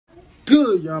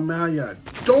good, y'all, man? How y'all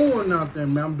doing out there,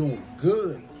 man? I'm doing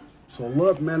good. So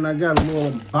look, man, I got a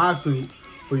little unboxing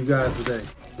for you guys today.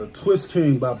 The Twist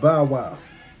King by Bow Wow.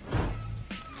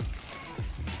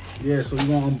 Yeah, so we're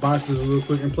gonna unbox this real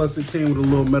quick. And plus it came with a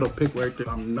little metal pick right there.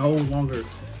 I'm no longer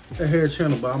a hair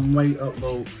channel, but I might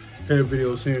upload hair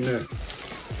videos here and there.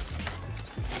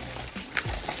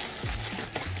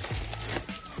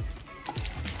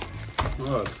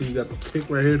 Oh, so you got the pick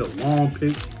right here, the long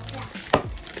pick.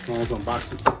 Let's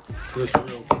unbox it just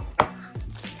real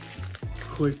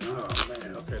quick. Oh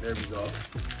man, okay, there we go.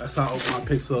 That's how I open my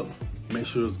picks up. Make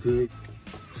sure it's good.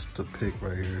 It's the pick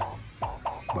right here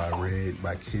by Red,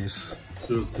 by Kiss.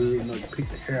 Feels good, you know, you pick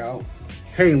the hair out.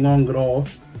 Hair ain't long at all,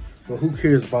 but who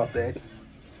cares about that?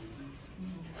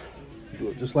 Do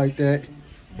it just like that.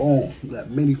 Boom, you got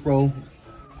mini fro.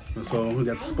 And so we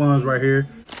got the sponge right here.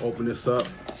 Open this up.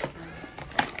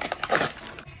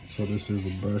 So this is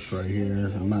the brush right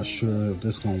here. I'm not sure if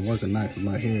this is gonna work or not because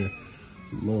my hair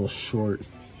is a little short.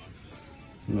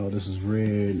 You know, this is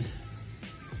Red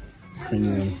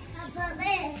Premium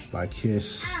by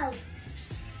Kiss.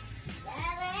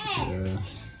 Yeah.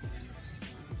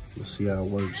 Let's see how it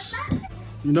works.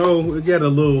 You know, it got a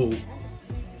little,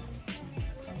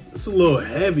 it's a little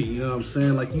heavy, you know what I'm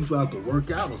saying? Like you about to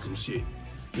work out or some shit.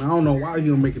 And I don't know why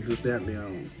you don't make it this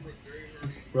damn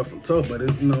rough and tough, but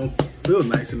it, you know, feels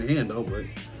nice in the hand though, but it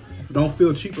don't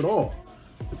feel cheap at all.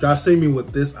 If y'all see me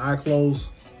with this eye closed,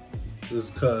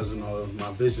 it's cause, you know,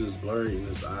 my vision is blurry in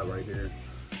this eye right here.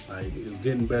 Like, it's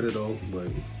getting better though, but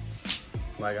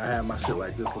like I have my shit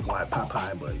like this looking like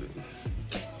Popeye, but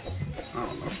I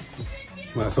don't know.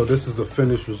 Man, so this is the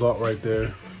finished result right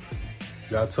there.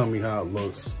 Y'all tell me how it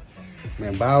looks.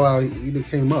 Man, Bow Wow, he done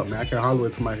came up, man. I can't hardly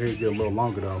wait till my hair get a little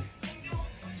longer though,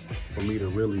 for me to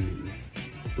really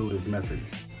do this method.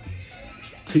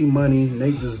 T-Money,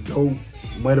 Nate Just Dope,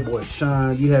 Mighty Boy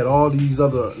Shine. You had all these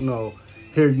other, you know,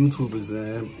 hair YouTubers,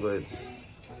 man, but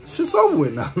shit's over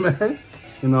with now, man.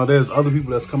 You know, there's other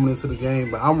people that's coming into the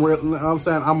game, but I'm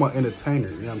saying I'm an entertainer,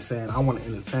 you know what I'm saying? I want to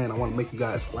entertain, I want to make you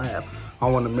guys laugh. I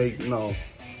want to make, you know,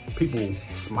 people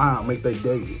smile, make their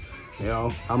day, you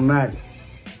know? I'm not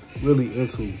really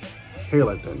into hair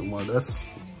like that anymore. That's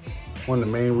one of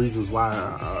the main reasons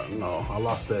why, you know, I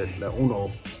lost that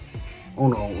Uno,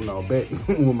 you know, bet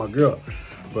with my girl.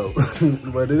 But,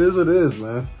 but it is what it is,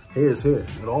 man. Hair is hair.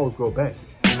 It'll always grow back.